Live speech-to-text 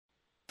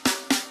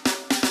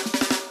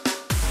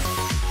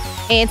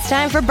It's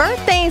time for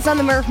birthdays on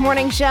the Murph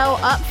Morning Show.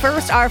 Up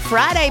first, our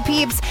Friday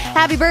peeps.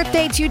 Happy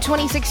birthday to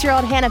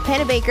 26-year-old Hannah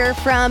Pennebaker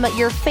from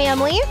your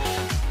family.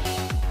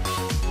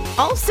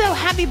 Also,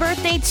 happy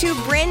birthday to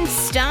Bryn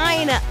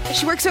Stein.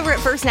 She works over at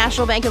First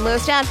National Bank in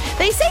Lewistown.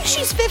 They say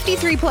she's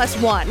 53 plus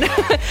 1.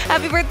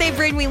 Happy birthday,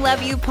 Bryn. We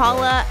love you,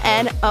 Paula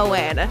and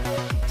Owen.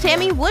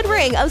 Tammy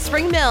Woodring of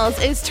Spring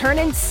Mills is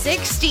turning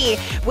 60.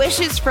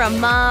 Wishes from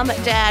Mom,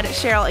 Dad,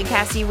 Cheryl, and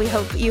Cassie. We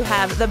hope you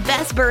have the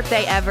best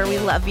birthday ever. We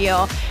love you.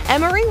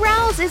 And Marie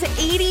Rouse is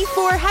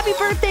 84. Happy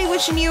birthday.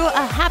 Wishing you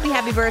a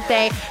happy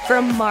birthday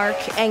from Mark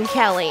and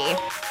Kelly.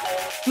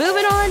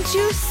 Moving on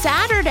to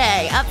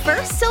Saturday. Up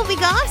first, Sylvie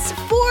Goss,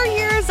 4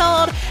 years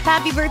old.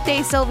 Happy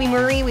birthday, Sylvie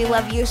Marie. We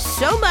love you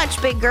so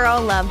much, big girl.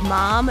 Love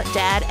Mom,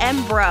 Dad,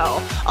 and Bro.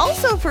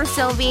 Also for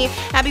Sylvie,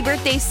 happy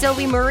birthday,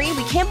 Sylvie Marie.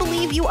 We can't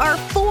believe you are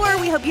 4.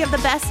 We hope you have the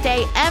best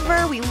day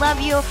ever. We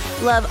love you.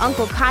 Love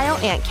Uncle Kyle,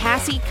 Aunt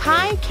Cassie,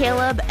 Kai,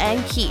 Caleb,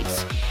 and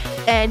Keith.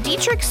 And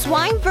Dietrich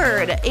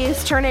Swineford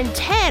is turning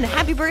 10.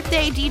 Happy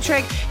birthday,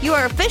 Dietrich. You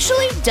are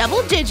officially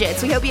double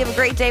digits. We hope you have a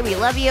great day. We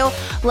love you.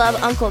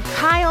 Love Uncle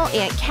Kyle,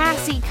 Aunt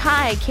Cassie,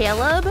 Kai,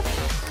 Caleb.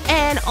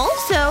 And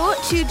also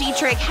to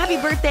Dietrich, happy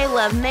birthday.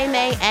 Love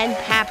May and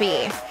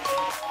Pappy.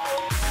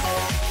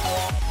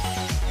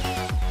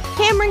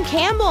 Cameron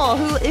Campbell,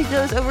 who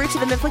goes over to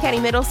the Mifflin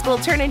County Middle School,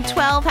 turning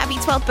 12. Happy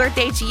 12th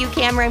birthday to you,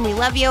 Cameron. We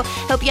love you.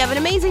 Hope you have an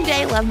amazing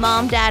day. Love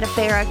Mom, Dad,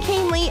 Farah,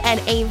 Canley,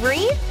 and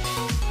Avery.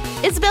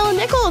 Isabella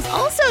Nichols,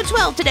 also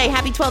 12 today.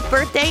 Happy 12th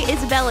birthday,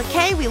 Isabella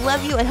K. We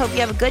love you and hope you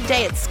have a good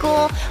day at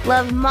school.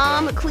 Love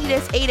Mom,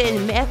 Cletus,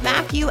 Aiden,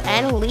 Matthew,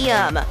 and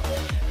Liam.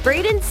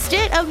 Braden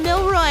Stitt of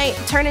Milroy,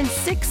 turning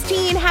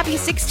 16. Happy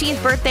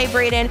 16th birthday,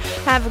 Braden.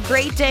 Have a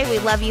great day. We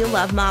love you.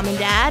 Love Mom and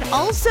Dad.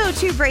 Also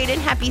to Braden,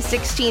 happy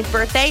 16th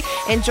birthday.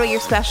 Enjoy your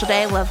special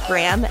day. Love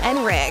Graham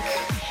and Rick.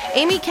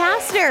 Amy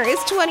Kastner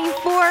is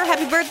 24.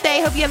 Happy birthday.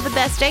 Hope you have the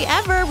best day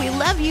ever. We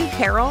love you,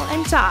 Carol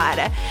and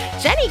Todd.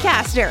 Jenny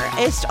Kastner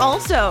is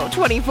also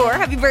 24.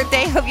 Happy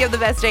birthday. Hope you have the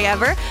best day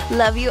ever.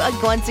 Love you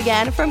once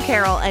again from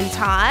Carol and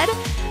Todd.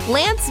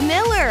 Lance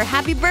Miller,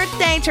 happy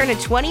birthday. Turning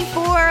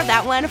 24.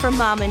 That one from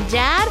Mom and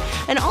Dad.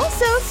 And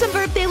also some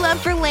birthday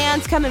love for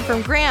Lance coming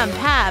from Graham,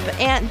 Pab,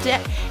 Aunt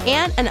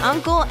and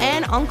Uncle,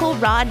 and Uncle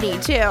Rodney,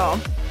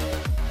 too.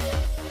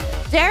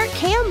 Derek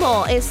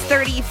Campbell is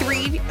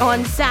 33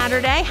 on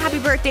Saturday. Happy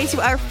birthday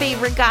to our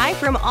favorite guy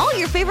from all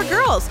your favorite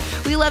girls.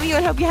 We love you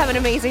and hope you have an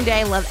amazing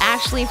day. Love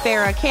Ashley,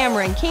 Farah,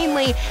 Cameron,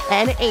 Canley,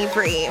 and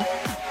Avery.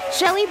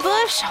 Shelly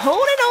Bush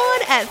holding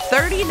on at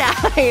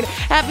 39.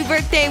 Happy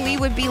birthday. We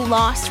would be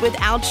lost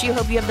without you.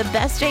 Hope you have the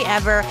best day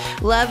ever.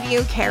 Love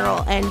you,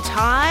 Carol and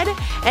Todd.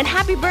 And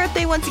happy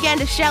birthday once again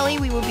to Shelly.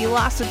 We would be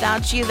lost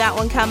without you. That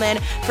one coming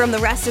from the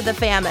rest of the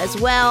fam as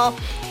well.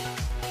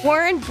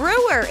 Warren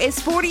Brewer is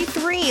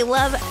 43.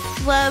 Love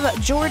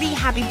Jordy.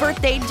 Happy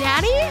birthday,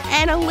 Daddy.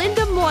 And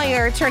Linda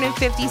Moyer turning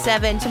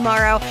 57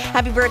 tomorrow.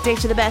 Happy birthday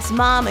to the best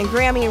mom and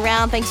Grammy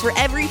around. Thanks for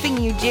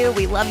everything you do.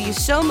 We love you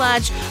so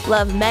much.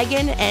 Love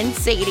Megan and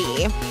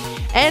Sadie.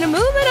 And moving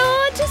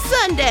on to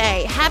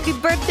Sunday. Happy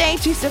birthday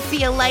to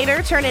Sophia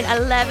Leiter, turning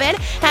 11.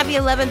 Happy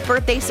 11th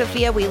birthday,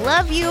 Sophia. We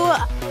love you.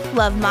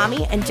 Love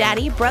Mommy and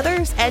Daddy,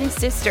 brothers and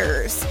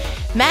sisters.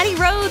 Maddie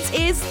Rhodes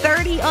is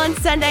 30 on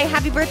Sunday.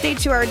 Happy birthday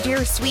to our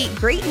dear, sweet,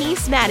 great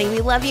niece, Maddie. We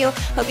love you.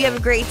 Hope you have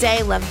a great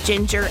day. Love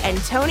Ginger and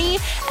Tony.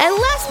 And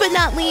last but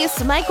not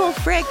least, Michael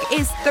Frick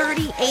is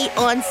 38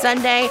 on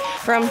Sunday.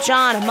 From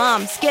John,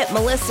 Mom, Skip,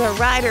 Melissa,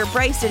 Ryder,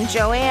 Bryson,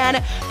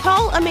 Joanne,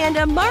 Paul,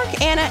 Amanda, Mark,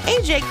 Anna,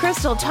 AJ,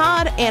 Crystal,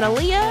 Todd,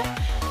 Analia,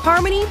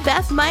 Harmony,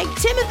 Beth, Mike,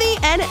 Timothy,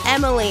 and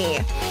Emily.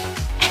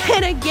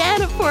 And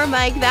again for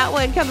Mike, that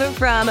one coming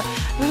from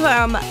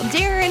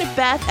Darren,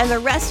 Beth, and the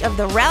rest of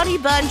the Rowdy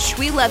Bunch.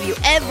 We love you.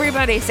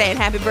 Everybody saying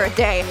happy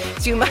birthday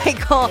to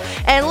Michael.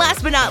 And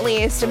last but not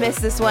least, to miss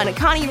this one,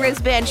 Connie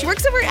Risbin. She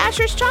works over at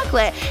Asher's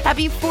Chocolate.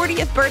 Happy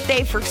 40th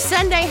birthday for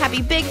Sunday.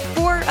 Happy big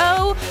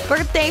 4-0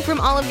 birthday from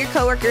all of your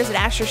coworkers at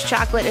Asher's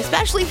Chocolate,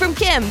 especially from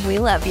Kim. We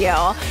love you.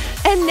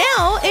 And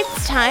now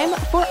it's time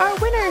for our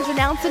winners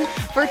announcing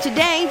for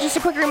today. Just a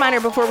quick reminder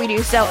before we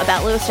do so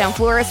about Lewistown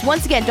Florists.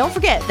 Once again, don't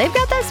forget, they've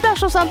got that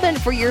special something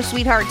for your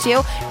sweetheart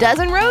too.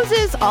 Dozen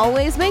Roses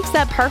always makes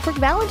that perfect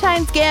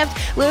Valentine's gift.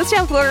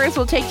 Lewistown Florists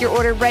will take your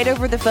order right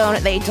over the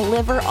phone. They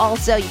deliver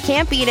also. You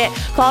can't beat it.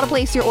 Call to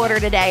place your order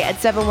today at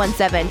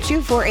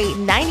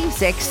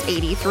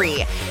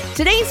 717-248-9683.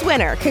 Today's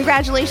winner,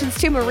 congratulations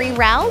to Marie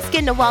Rouse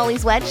getting a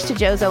Wally's Wedge to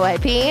Joe's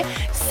OIP.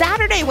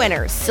 Saturday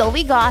winner,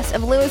 Sylvie Goss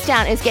of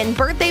Lewistown is getting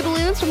birthday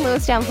balloons from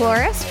Lewistown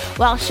Florist,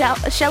 while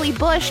Shelly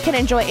Bush can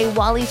enjoy a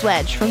Wally's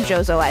Wedge from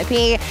Joe's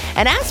OIP.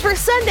 And as for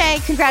Sunday,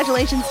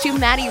 congratulations to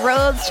Maddie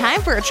Rhodes.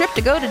 Time for a trip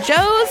to go to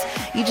Joe's.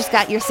 You just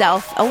got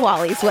yourself a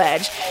Wally's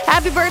Wedge.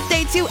 Happy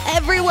birthday to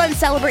everyone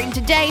celebrating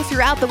today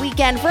throughout the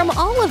weekend from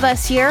all of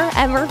us here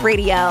at Murph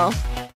Radio.